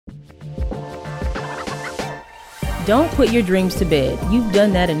Don't put your dreams to bed. You've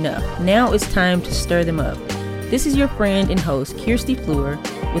done that enough. Now it's time to stir them up. This is your friend and host, Kirsty Fleur,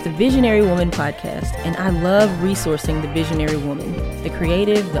 with the Visionary Woman podcast, and I love resourcing the visionary woman, the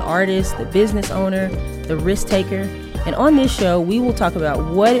creative, the artist, the business owner, the risk taker. And on this show, we will talk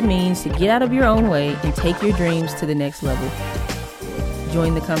about what it means to get out of your own way and take your dreams to the next level.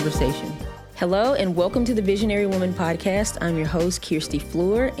 Join the conversation. Hello and welcome to the Visionary Woman podcast. I'm your host, Kirsty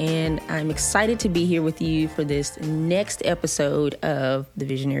Fleur, and I'm excited to be here with you for this next episode of the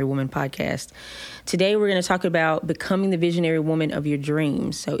Visionary Woman podcast. Today, we're going to talk about becoming the visionary woman of your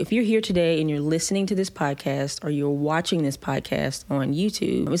dreams. So if you're here today and you're listening to this podcast or you're watching this podcast on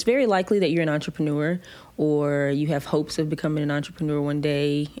YouTube, it's very likely that you're an entrepreneur or you have hopes of becoming an entrepreneur one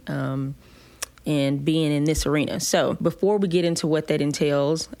day, and being in this arena. So before we get into what that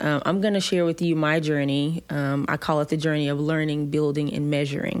entails, I'm going to share with you my journey. I call it the journey of learning, building, and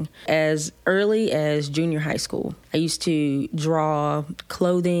measuring. As early as junior high school, I used to draw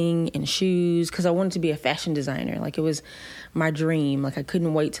clothing and shoes because I wanted to be a fashion designer. Like, it was my dream. Like, I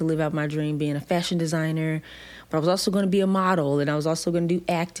couldn't wait to live out my dream being a fashion designer. But I was also going to be a model, and I was also going to do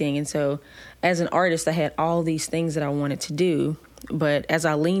acting. And so as an artist, I had all these things that I wanted to do. But as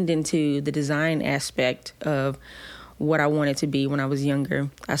I leaned into the design aspect of what I wanted to be when I was younger,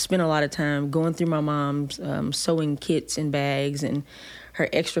 I spent a lot of time going through my mom's sewing kits and bags and her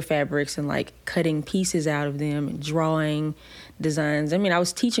extra fabrics and like cutting pieces out of them and drawing designs. I mean, I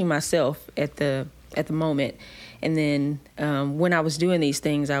was teaching myself at the moment. And then when I was doing these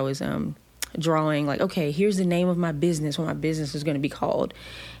things, I was drawing like, okay, here's the name of my business, what my business is going to be called.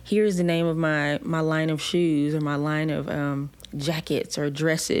 Here's the name of my line of shoes or my line of jackets or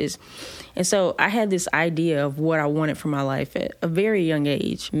dresses. And so I had this idea of what I wanted for my life at a very young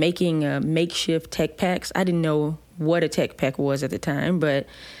age, making makeshift tech packs. I didn't know what a tech pack was at the time, but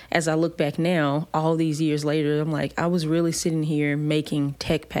as I look back now, all these years later, I'm like, I was really sitting here making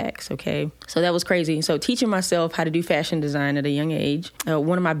tech packs, okay? So that was crazy. So teaching myself how to do fashion design at a young age,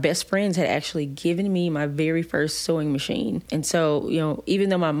 one of my best friends had actually given me my very first sewing machine. And so, even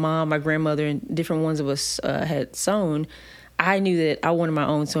though my mom, my grandmother, and different ones of us had sewn, I knew that I wanted my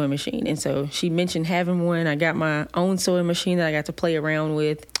own sewing machine. And so she mentioned having one. I got my own sewing machine that I got to play around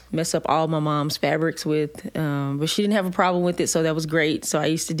with, mess up all my mom's fabrics with. But she didn't have a problem with it, so that was great. So I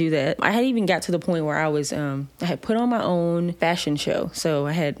used to do that. I had even got to the point where I had put on my own fashion show. So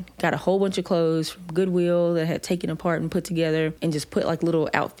I had got a whole bunch of clothes from Goodwill that I had taken apart and put together and just put like little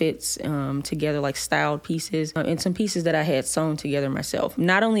outfits together, like styled pieces, and some pieces that I had sewn together myself.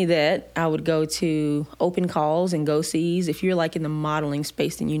 Not only that, I would go to open calls and go-sees. If you're like in the modeling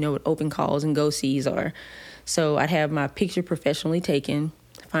space, then you know what open calls and go-sees are. So I'd have my picture professionally taken,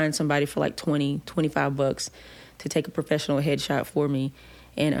 find somebody for like $20-$25 to take a professional headshot for me.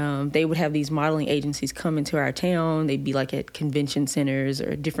 And they would have these modeling agencies come into our town. They'd be like at convention centers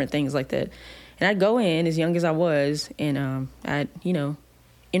or different things like that. And I'd go in as young as I was, and I'd,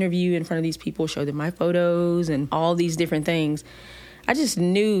 interview in front of these people, show them my photos and all these different things. I just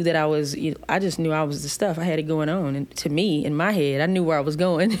knew that I was the stuff. I had it going on. And to me, in my head, I knew where I was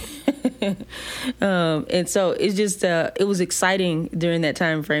going. And so it's just, it was exciting during that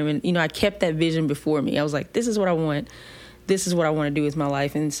time frame. And, I kept that vision before me. I was like, this is what I want. This is what I want to do with my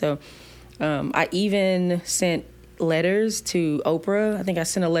life. And so I even sent letters to Oprah. I think I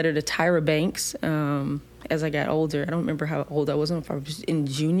sent a letter to Tyra Banks as I got older. I don't remember how old I was. I don't know if I was in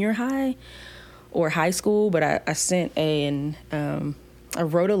junior high or high school, but I sent I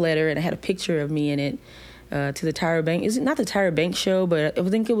wrote a letter and I had a picture of me in it to the Tyra Banks. Is it not the Tyra Banks show, but I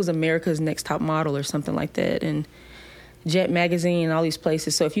think it was America's Next Top Model or something like that, and Jet Magazine and all these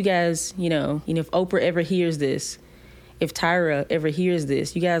places. So if you guys, if Oprah ever hears this, if Tyra ever hears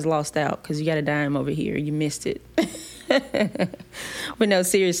this, you guys lost out because you got a dime over here. You missed it. But no,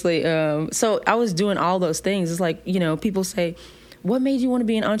 seriously. So I was doing all those things. It's like, people say, what made you want to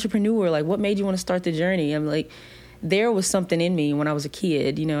be an entrepreneur? Like, what made you want to start the journey? I'm like, there was something in me when I was a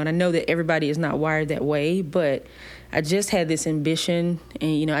kid, and I know that everybody is not wired that way, but I just had this ambition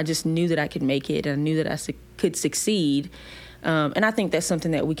and, I just knew that I could make it. And I knew that I could succeed. And I think that's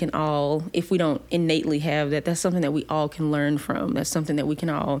something that we can all, if we don't innately have that, that's something that we all can learn from. That's something that we can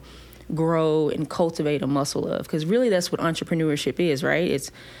all grow and cultivate a muscle of. Because really that's what entrepreneurship is, right?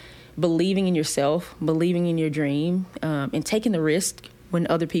 It's believing in yourself, believing in your dream, and taking the risk when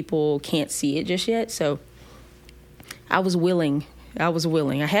other people can't see it just yet. So I was willing. I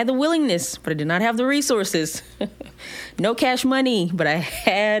had the willingness, but I did not have the resources. No cash money, but I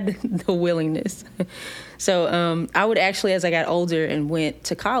had the willingness. So I would actually, as I got older and went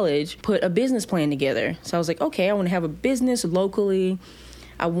to college, put a business plan together. So I was like, okay, I want to have a business locally.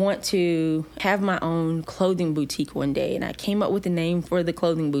 I want to have my own clothing boutique one day. And I came up with a name for the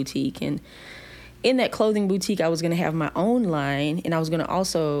clothing boutique. And in that clothing boutique, I was going to have my own line, and I was going to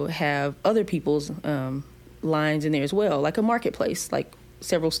also have other people's lines in there as well, like a marketplace, like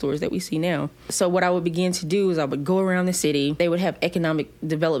several stores that we see now. So what I would begin to do is I would go around the city. They would have economic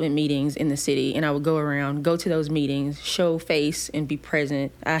development meetings in the city, and I would go around, go to those meetings, show face and be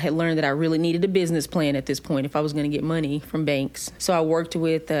present. I had learned that I really needed a business plan at this point if I was going to get money from banks. So I worked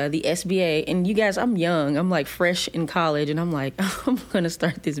with the SBA, and you guys, I'm young. I'm like fresh in college, and I'm like, I'm going to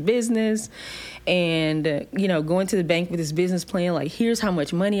start this business. And, going to the bank with this business plan, like, here's how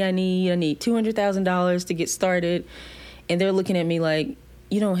much money I need. I need $200,000 to get started. And they're looking at me like,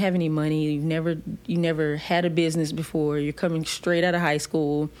 you don't have any money. You never had a business before. You're coming straight out of high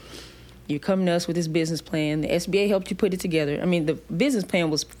school. You're coming to us with this business plan. The SBA helped you put it together. I mean, the business plan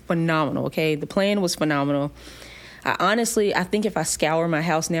was phenomenal, okay? The plan was phenomenal. I think if I scour my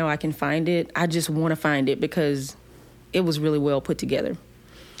house now, I can find it. I just want to find it because it was really well put together.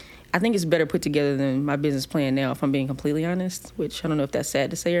 I think it's better put together than my business plan now, if I'm being completely honest, which I don't know if that's sad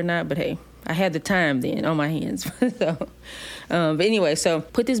to say or not, but hey, I had the time then on my hands. But anyway, so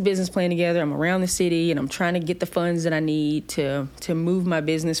put this business plan together. I'm around the city, and I'm trying to get the funds that I need to move my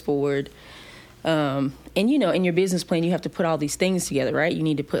business forward. And, in your business plan, you have to put all these things together, right? You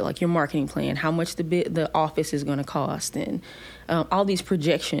need to put, like, your marketing plan, how much the office is going to cost, and all these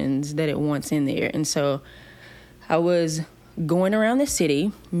projections that it wants in there. And so I was going around the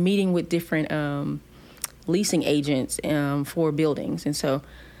city, meeting with different leasing agents for buildings. And so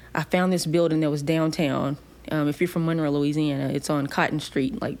I found this building that was downtown. If you're from Monroe, Louisiana, it's on Cotton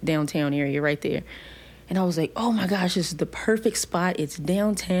Street, like downtown area right there. And I was like, oh my gosh, this is the perfect spot. It's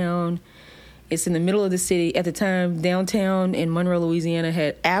downtown. It's in the middle of the city. At the time, downtown in Monroe, Louisiana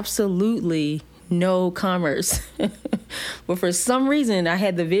had absolutely no commerce. But for some reason, I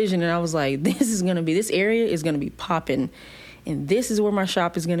had the vision, and I was like, this area is going to be popping. And this is where my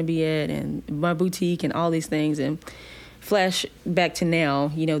shop is going to be at, and my boutique and all these things. And flash back to now,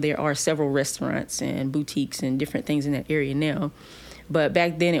 there are several restaurants and boutiques and different things in that area now. But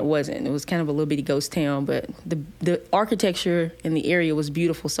back then it wasn't. It was kind of a little bitty ghost town. But the architecture in the area was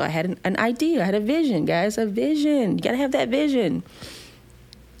beautiful. So I had an idea. I had a vision, guys, a vision. You got to have that vision.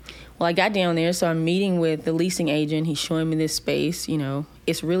 Well, I got down there, so I'm meeting with the leasing agent. He's showing me this space.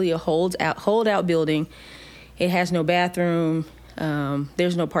 It's really a hold-out building. It has no bathroom.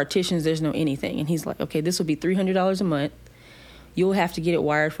 There's no partitions. There's no anything. And he's like, okay, this will be $300 a month. You'll have to get it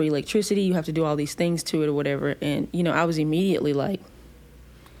wired for electricity. You have to do all these things to it or whatever. And, I was immediately like,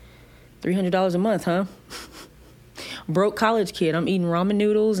 $300 a month, huh? Broke college kid. I'm eating ramen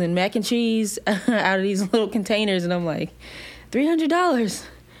noodles and mac and cheese out of these little containers. And I'm like, $300.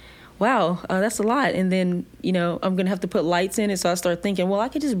 Wow, that's a lot. And then, I'm going to have to put lights in it. So I start thinking, well, I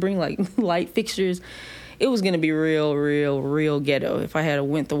could just bring like light fixtures. It was going to be real ghetto if I had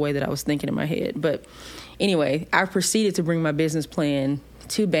went the way that I was thinking in my head. But anyway, I proceeded to bring my business plan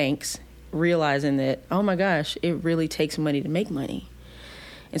to banks, realizing that, oh my gosh, it really takes money to make money.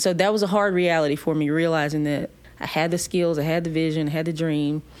 And so that was a hard reality for me, realizing that I had the skills, I had the vision, I had the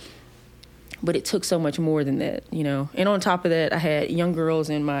dream, but it took so much more than that, And on top of that, I had young girls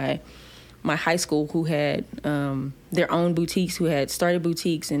in my high school who had their own boutiques, who had started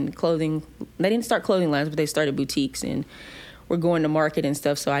boutiques and clothing. They didn't start clothing lines, but they started boutiques and were going to market and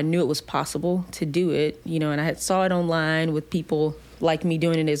stuff. So I knew it was possible to do it, and I had saw it online with people like me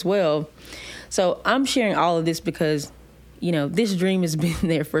doing it as well. So I'm sharing all of this because, this dream has been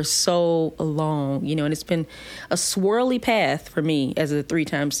there for so long, and it's been a swirly path for me as a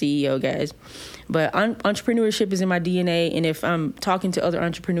 3-time CEO, guys. But entrepreneurship is in my DNA. And if I'm talking to other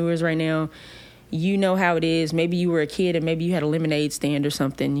entrepreneurs right now, you know how it is. Maybe you were a kid and maybe you had a lemonade stand or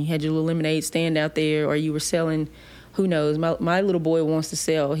something. You had your little lemonade stand out there, or you were selling, who knows. My little boy wants to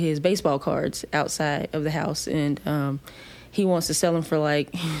sell his baseball cards outside of the house. And he wants to sell them for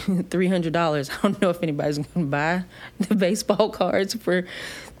like $300. I don't know if anybody's going to buy the baseball cards for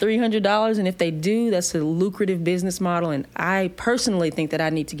 $300. And if they do, that's a lucrative business model. And I personally think that I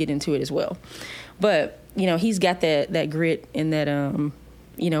need to get into it as well. But, he's got that grit and that,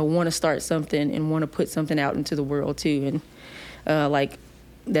 want to start something and want to put something out into the world too. And like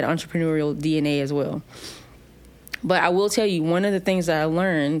that entrepreneurial DNA as well. But I will tell you, one of the things that I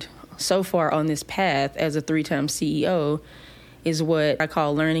learned so far on this path as a 3-time CEO is what I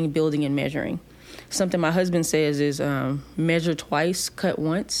call learning, building, and measuring. Something my husband says is measure twice, cut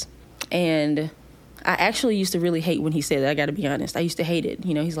once. And I actually used to really hate when he said that, I got to be honest. I used to hate it.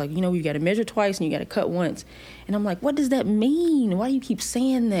 He's like, you got to measure twice and you got to cut once. And I'm like, what does that mean? Why do you keep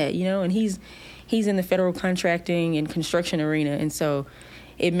saying that? And he's in the federal contracting and construction arena. And so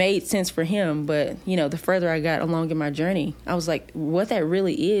it made sense for him. But, the further I got along in my journey, I was like, what that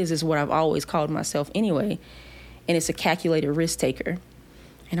really is what I've always called myself anyway. And it's a calculated risk taker.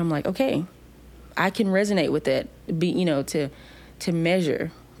 And I'm like, okay, I can resonate with that. To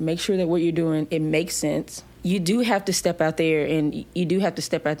measure, make sure that what you're doing, it makes sense. You do have to step out there and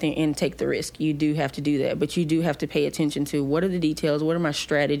take the risk. You do have to do that. But you do have to pay attention to what are the details, what are my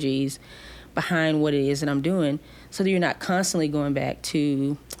strategies behind what it is that I'm doing, so that you're not constantly going back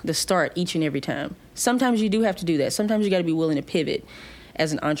to the start each and every time. Sometimes you do have to do that. Sometimes you got to be willing to pivot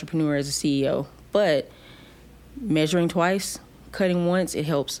as an entrepreneur, as a CEO. But measuring twice, cutting once, it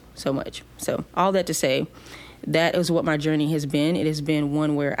helps so much. So all that to say, that is what my journey has been. It has been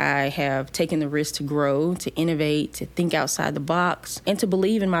one where I have taken the risk to grow, to innovate, to think outside the box, and to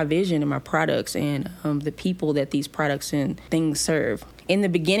believe in my vision and my products and the people that these products and things serve. In the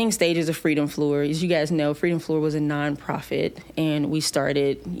beginning stages of Freedom Fluor, as you guys know, Freedom Fluor was a nonprofit, and we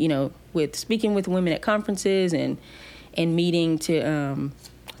started, with speaking with women at conferences and meeting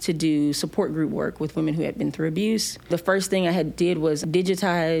to do support group work with women who had been through abuse. The first thing I did was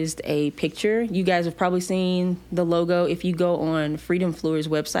digitized a picture. You guys have probably seen the logo. If you go on Freedom Fluor's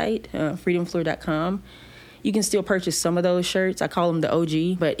website, freedomfluor.com, you can still purchase some of those shirts. I call them the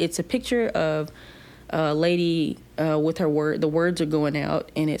OG, but it's a picture of a lady with her the words are going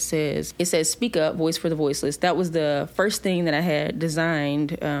out, and it says, "Speak up, voice for the voiceless." That was the first thing that I had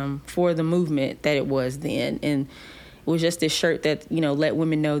designed for the movement that it was then. And it was just this shirt that, let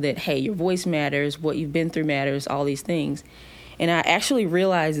women know that, hey, your voice matters, what you've been through matters, all these things. And I actually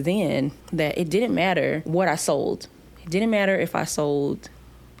realized then that it didn't matter what I sold. It didn't matter if I sold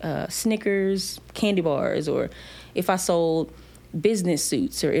Snickers, candy bars, or if I sold business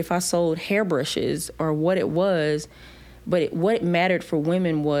suits, or if I sold hairbrushes, or what it was. But what mattered for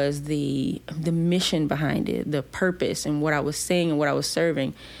women was the mission behind it, the purpose, and what I was saying and what I was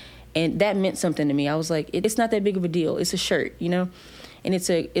serving. And that meant something to me. I was like, it's not that big of a deal. It's a shirt, and it's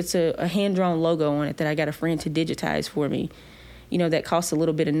a hand-drawn logo on it that I got a friend to digitize for me, that costs a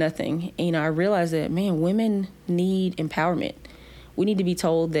little bit of nothing. And, I realized that, man, women need empowerment. We need to be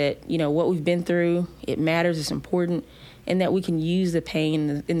told that, what we've been through, it matters, it's important, and that we can use the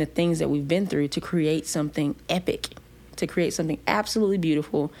pain and the things that we've been through to create something epic, to create something absolutely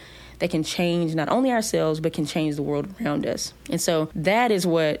beautiful that can change not only ourselves, but can change the world around us. And so that is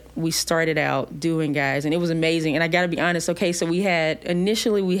what we started out doing, guys. And it was amazing. And I got to be honest. Okay, so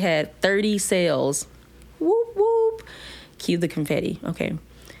initially we had 30 sales. Whoop, whoop. Cue the confetti. Okay.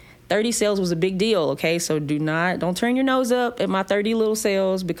 30 sales was a big deal. Okay. So don't turn your nose up at my 30 little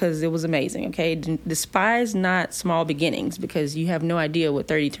sales, because it was amazing. Okay. Despise not small beginnings, because you have no idea what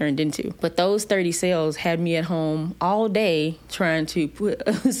 30 turned into. But those 30 sales had me at home all day trying to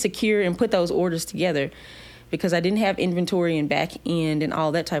secure and put those orders together, because I didn't have inventory and back end and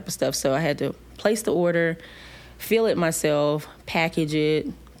all that type of stuff. So I had to place the order, fill it myself, package it,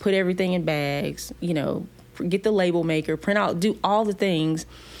 put everything in bags, get the label maker, print out, do all the things.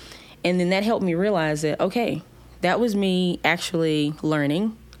 And then that helped me realize that, okay, that was me actually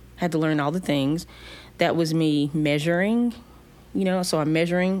learning. I had to learn all the things. That was me measuring, so I'm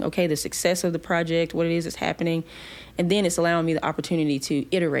measuring, okay, the success of the project, what it is that's happening. And then it's allowing me the opportunity to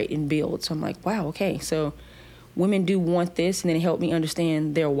iterate and build. So I'm like, wow, okay, so women do want this. And then it helped me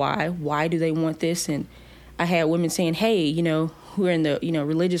understand their why. Why do they want this? And I had women saying, hey, who are in the,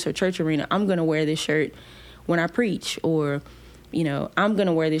 religious or church arena, I'm going to wear this shirt when I preach, or I'm going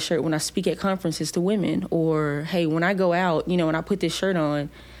to wear this shirt when I speak at conferences to women, or, hey, when I go out, when I put this shirt on,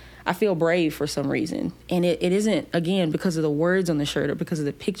 I feel brave for some reason. And it isn't, again, because of the words on the shirt or because of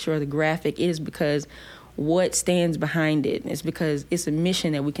the picture or the graphic. It is because what stands behind it. It's because it's a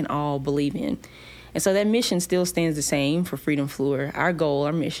mission that we can all believe in. And so that mission still stands the same for Freedom Fluor. Our goal,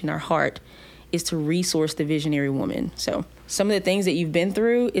 our mission, our heart is to resource the visionary woman. So some of the things that you've been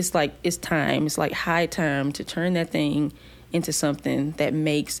through, it's time. It's like high time to turn that thing into something that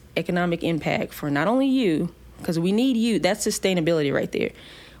makes economic impact for not only you, because we need you. That's sustainability right there.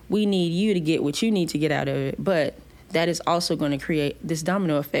 We need you to get what you need to get out of it, but that is also going to create this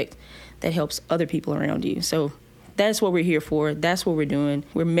domino effect that helps other people around you. So that's what we're here for. That's what we're doing.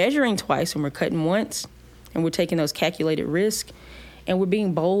 We're measuring twice and we're cutting once, and we're taking those calculated risks, and we're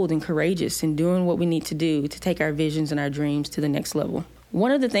being bold and courageous and doing what we need to do to take our visions and our dreams to the next level.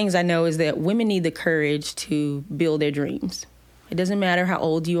 One of the things I know is that women need the courage to build their dreams. It doesn't matter how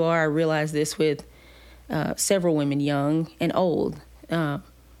old you are. I realize this with several women, young and old.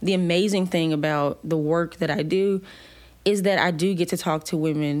 The amazing thing about the work that I do is that I do get to talk to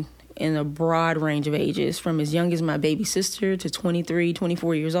women in a broad range of ages, from as young as my baby sister to 23,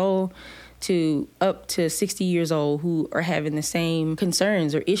 24 years old, to up to 60 years old who are having the same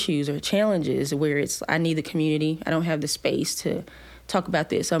concerns or issues or challenges where it's, I need the community. I don't have the space to talk about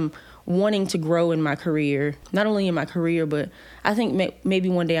this. I'm wanting to grow in my career, not only in my career, but I think maybe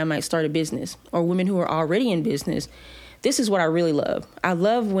one day I might start a business, or women who are already in business. This is what I really love. I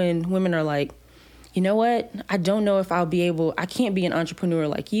love when women are like, you know what? I don't know if I can't be an entrepreneur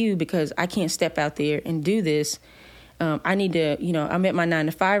like you because I can't step out there and do this. I need to, I'm at my 9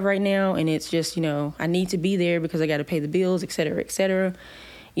 to 5 right now, and it's just, I need to be there because I got to pay the bills, et cetera, et cetera.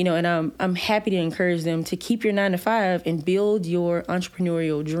 And I'm happy to encourage them to keep your 9 to 5 and build your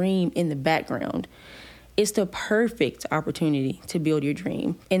entrepreneurial dream in the background. It's the perfect opportunity to build your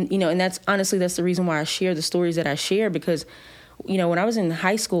dream. And, and that's the reason why I share the stories that I share, because, when I was in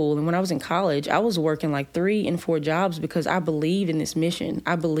high school and when I was in college, I was working like 3 and 4 jobs because I believed in this mission.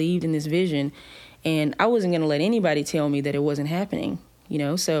 I believed in this vision. And I wasn't going to let anybody tell me that it wasn't happening,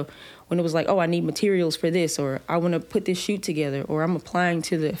 So when it was like, oh, I need materials for this, or I want to put this shoot together, or I'm applying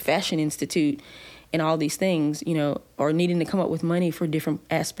to the Fashion Institute and all these things, or needing to come up with money for different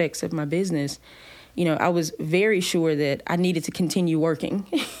aspects of my business, I was very sure that I needed to continue working,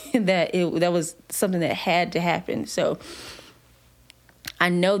 that was something that had to happen. So I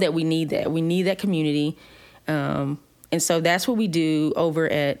know that we need that. We need that community. And so that's what we do over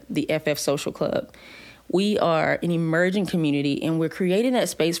at the FF Social Club. We are an emerging community, and we're creating that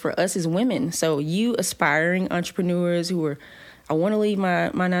space for us as women. So you aspiring entrepreneurs who are, I want to leave my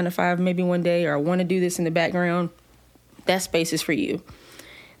 9 to 5 maybe one day, or I want to do this in the background, that space is for you.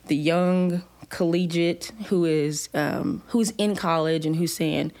 The young collegiate who's in college and who's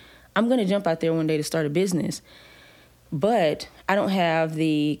saying, I'm going to jump out there one day to start a business, but I don't have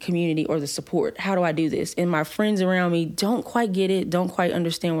the community or the support. How do I do this? And my friends around me don't quite get it, don't quite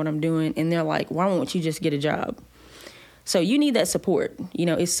understand what I'm doing. And they're like, why won't you just get a job? So you need that support.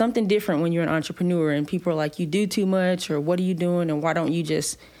 It's something different when you're an entrepreneur and people are like, you do too much, or what are you doing? And why don't you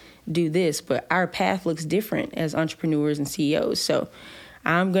just do this? But our path looks different as entrepreneurs and CEOs. So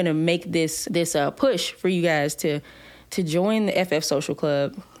I'm going to make this push for you guys to join the FF Social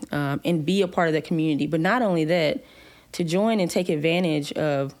Club and be a part of that community. But not only that, to join and take advantage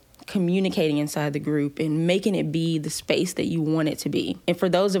of communicating inside the group and making it be the space that you want it to be. And for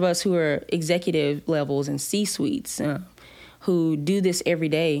those of us who are executive levels and C-suites who do this every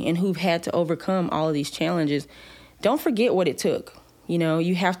day and who've had to overcome all of these challenges, don't forget what it took.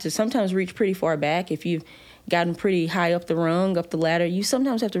 You have to sometimes reach pretty far back. If you've gotten pretty high up the rung, up the ladder, you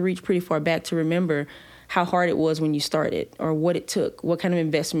sometimes have to reach pretty far back to remember how hard it was when you started, or what it took, what kind of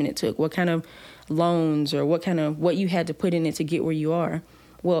investment it took, what kind of loans, or what you had to put in it to get where you are.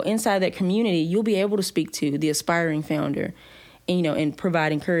 Well, inside that community, you'll be able to speak to the aspiring founder and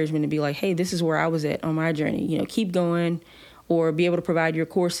provide encouragement and be like, hey, this is where I was at on my journey, keep going, or be able to provide your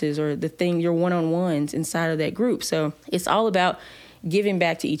courses or your one-on-ones inside of that group. So it's all about giving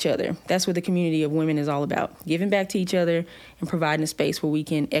back to each other. That's what the community of women is all about, giving back to each other and providing a space where we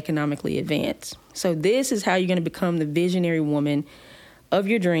can economically advance. So this is how you're going to become the visionary woman of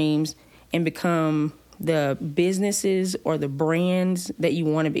your dreams and become the businesses or the brands that you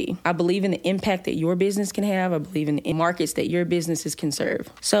want to be. I believe in the impact that your business can have. I believe in the markets that your businesses can serve.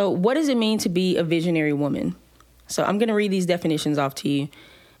 So what does it mean to be a visionary woman? So I'm going to read these definitions off to you.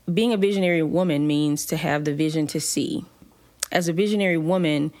 Being a visionary woman means to have the vision to see. As a visionary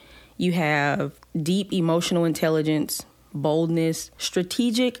woman, you have deep emotional intelligence, boldness,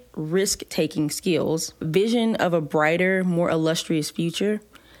 strategic risk-taking skills, vision of a brighter, more illustrious future,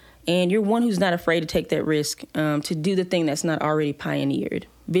 and you're one who's not afraid to take that risk to do the thing that's not already pioneered.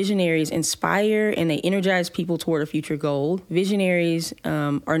 Visionaries inspire and they energize people toward a future goal. Visionaries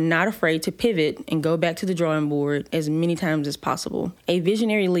are not afraid to pivot and go back to the drawing board as many times as possible. A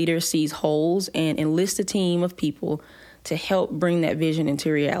visionary leader sees holes and enlists a team of people to help bring that vision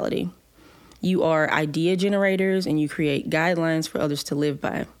into reality. You are idea generators and you create guidelines for others to live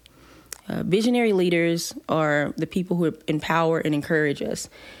by. Visionary leaders are the people who empower and encourage us.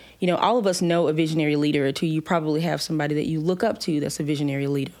 All of us know a visionary leader or two. You probably have somebody that you look up to that's a visionary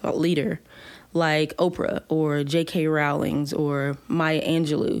leader, like Oprah or J.K. Rowling or Maya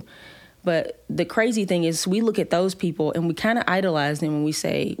Angelou. But the crazy thing is we look at those people and we kind of idolize them when we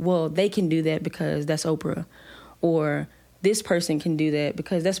say, well, they can do that because that's Oprah. Or this person can do that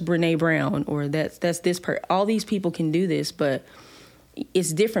because that's Brene Brown, or that's this person. All these people can do this, but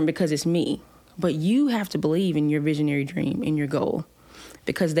it's different because it's me. But you have to believe in your visionary dream, in your goal,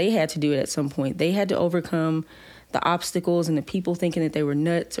 because they had to do it at some point. They had to overcome the obstacles and the people thinking that they were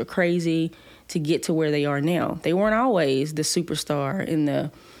nuts or crazy to get to where they are now. They weren't always the superstar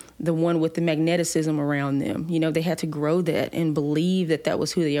and the one with the magneticism around them. They had to grow that and believe that that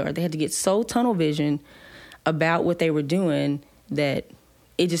was who they are. They had to get so tunnel vision about what they were doing that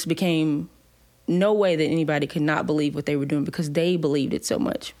it just became no way that anybody could not believe what they were doing because they believed it so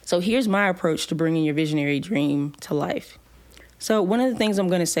much. So here's my approach to bringing your visionary dream to life. So one of the things I'm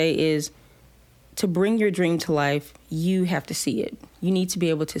going to say is to bring your dream to life, you have to see it. You need to be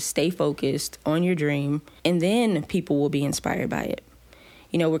able to stay focused on your dream, and then people will be inspired by it.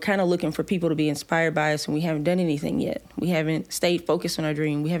 We're kind of looking for people to be inspired by us, and we haven't done anything yet. We haven't stayed focused on our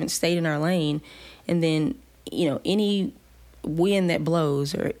dream. We haven't stayed in our lane. And then, any wind that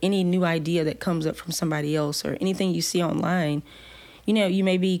blows or any new idea that comes up from somebody else or anything you see online, you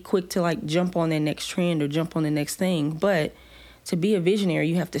may be quick to jump on that next trend or jump on the next thing. But to be a visionary,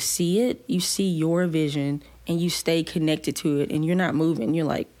 you have to see it. You see your vision and you stay connected to it, and you're not moving. You're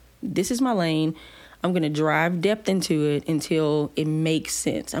like, this is my lane. I'm going to drive depth into it until it makes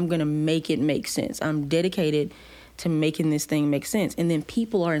sense. I'm going to make it make sense. I'm dedicated to making this thing make sense. And then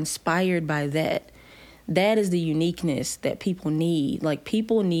people are inspired by that. That is the uniqueness that people need.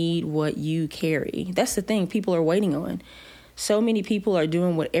 People need what you carry. That's the thing people are waiting on. So many people are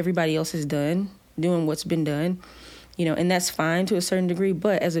doing what everybody else has done, doing what's been done, and that's fine to a certain degree.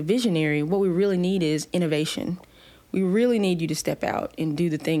 But as a visionary, what we really need is innovation. We really need you to step out and do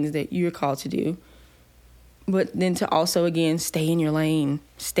the things that you're called to do. But then to also, again, stay in your lane,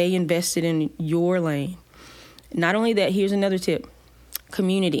 stay invested in your lane. Not only that, here's another tip.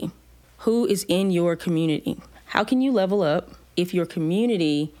 Community. Who is in your community? How can you level up if your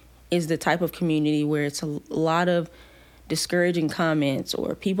community is the type of community where it's a lot of discouraging comments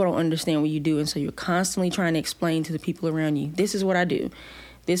or people don't understand what you do, and so you're constantly trying to explain to the people around you, this is what I do,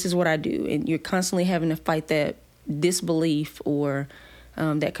 this is what I do, and you're constantly having to fight that disbelief or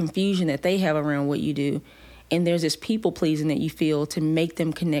that confusion that they have around what you do. And there's this people pleasing that you feel to make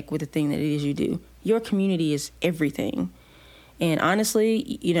them connect with the thing that it is you do. Your community is everything. And honestly,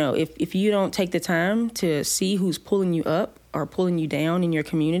 if you don't take the time to see who's pulling you up or pulling you down in your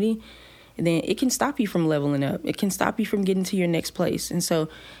community, then it can stop you from leveling up. It can stop you from getting to your next place. And so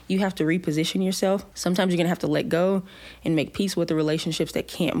you have to reposition yourself. Sometimes you're going to have to let go and make peace with the relationships that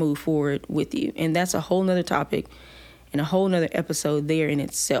can't move forward with you. And that's a whole nother topic and a whole nother episode there in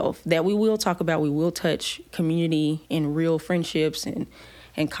itself that we will talk about. We will touch community and real friendships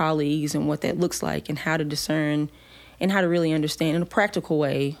and colleagues and what that looks like and how to discern and how to really understand in a practical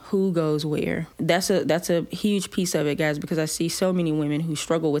way who goes where. That's a huge piece of it, guys, because I see so many women who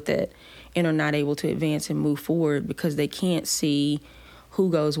struggle with that and are not able to advance and move forward because they can't see who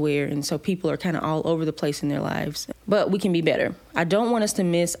goes where. And so people are kind of all over the place in their lives. But we can be better. I don't want us to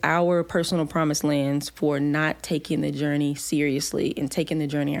miss our personal promised lands for not taking the journey seriously and taking the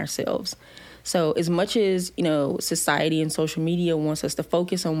journey ourselves. So as much as, society and social media wants us to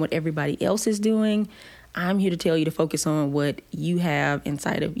focus on what everybody else is doing, I'm here to tell you to focus on what you have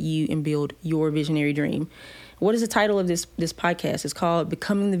inside of you and build your visionary dream. What is the title of this podcast? It's called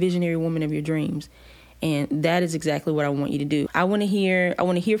Becoming the Visionary Woman of Your Dreams. And that is exactly what I want you to do. I want to hear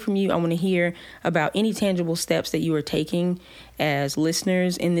from you. I want to hear about any tangible steps that you are taking as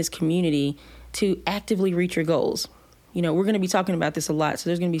listeners in this community to actively reach your goals. We're going to be talking about this a lot. So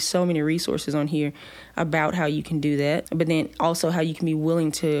there's going to be so many resources on here about how you can do that. But then also how you can be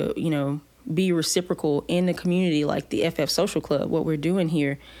willing to, be reciprocal in the community like the FF Social Club, what we're doing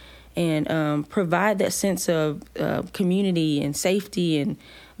here, and provide that sense of community and safety and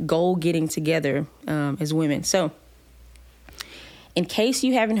goal getting together as women. So in case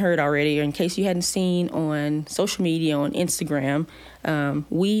you haven't heard already, or in case you hadn't seen on social media, on Instagram,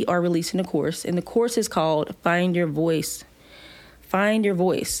 we are releasing a course, and the course is called Find Your Voice. Find Your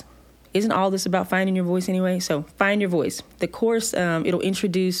Voice. Isn't all this about finding your voice anyway? So Find Your Voice. The course, it'll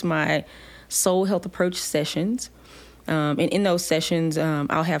introduce my soul health approach sessions. And in those sessions,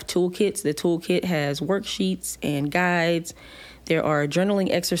 I'll have toolkits. The toolkit has worksheets and guides. There are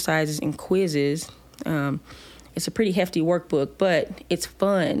journaling exercises and quizzes. It's a pretty hefty workbook, but it's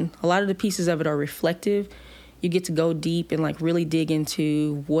fun. A lot of the pieces of it are reflective. You get to go deep and really dig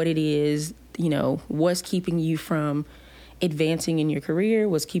into what it is, what's keeping you from advancing in your career,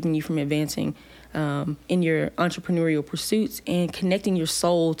 what's keeping you from advancing in your entrepreneurial pursuits, and connecting your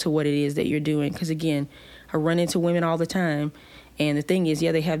soul to what it is that you're doing. Because again, I run into women all the time, and the thing is,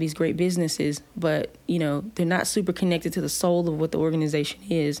 they have these great businesses, but they're not super connected to the soul of what the organization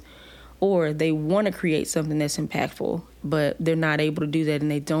is, or they want to create something that's impactful, but they're not able to do that, and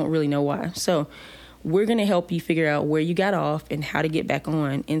they don't really know why. So we're going to help you figure out where you got off and how to get back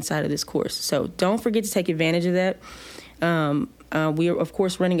on inside of this course. So don't forget to take advantage of that. We are, of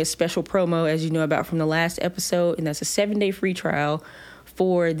course, running a special promo, as you know about from the last episode, and that's a 7-day free trial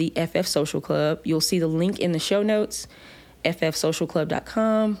for the FF Social Club. You'll see the link in the show notes,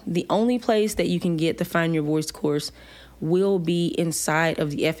 ffsocialclub.com. The only place that you can get the Find Your Voice course will be inside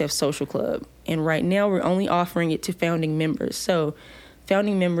of the FF Social Club. And right now we're only offering it to founding members. So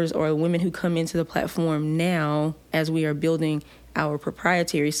founding members are women who come into the platform now as we are building our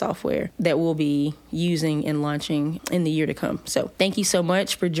proprietary software that we'll be using and launching in the year to come. So thank you so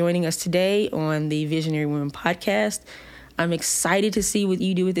much for joining us today on the Visionary Women podcast. I'm excited to see what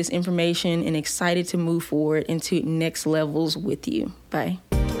you do with this information and excited to move forward into next levels with you. Bye.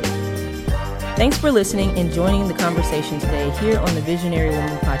 Thanks for listening and joining the conversation today here on the Visionary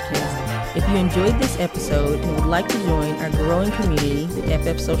Woman podcast. If you enjoyed this episode and would like to join our growing community, the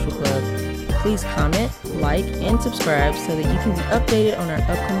FF Social Club, please comment, like, and subscribe so that you can be updated on our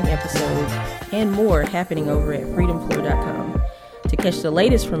upcoming episodes and more happening over at freedomfloor.com. To catch the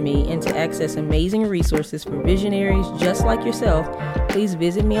latest from me and to access amazing resources for visionaries just like yourself, please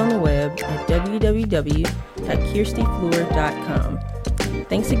visit me on the web at www.kirstyfluor.com.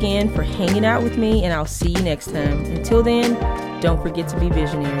 Thanks again for hanging out with me, and I'll see you next time. Until then, don't forget to be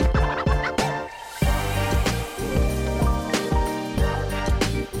visionary.